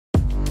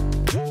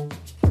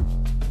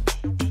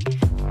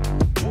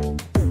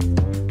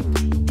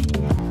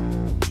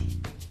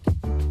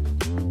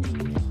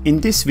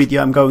In this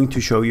video I'm going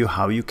to show you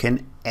how you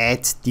can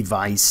add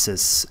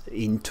devices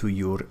into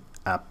your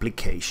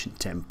application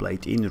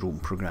template in Room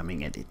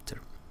Programming Editor.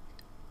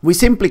 We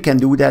simply can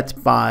do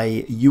that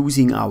by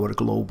using our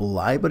global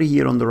library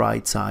here on the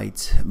right side.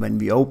 When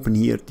we open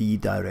here the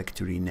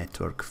directory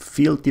network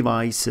field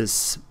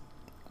devices,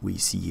 we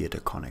see here the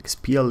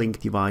Connex PL-Link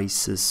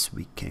devices.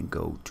 We can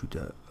go to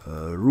the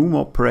room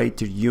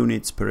operator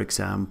units, for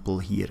example,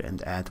 here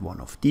and add one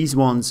of these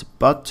ones.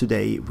 But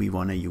today we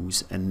want to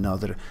use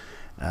another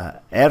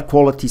air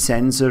quality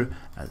sensor,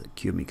 a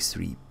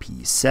QMX3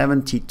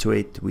 P70 to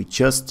it. We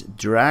just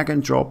drag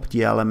and drop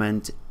the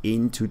element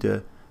into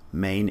the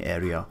main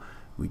area.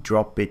 We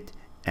drop it,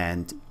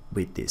 and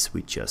with this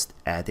we just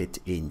add it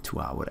into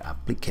our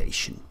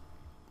application.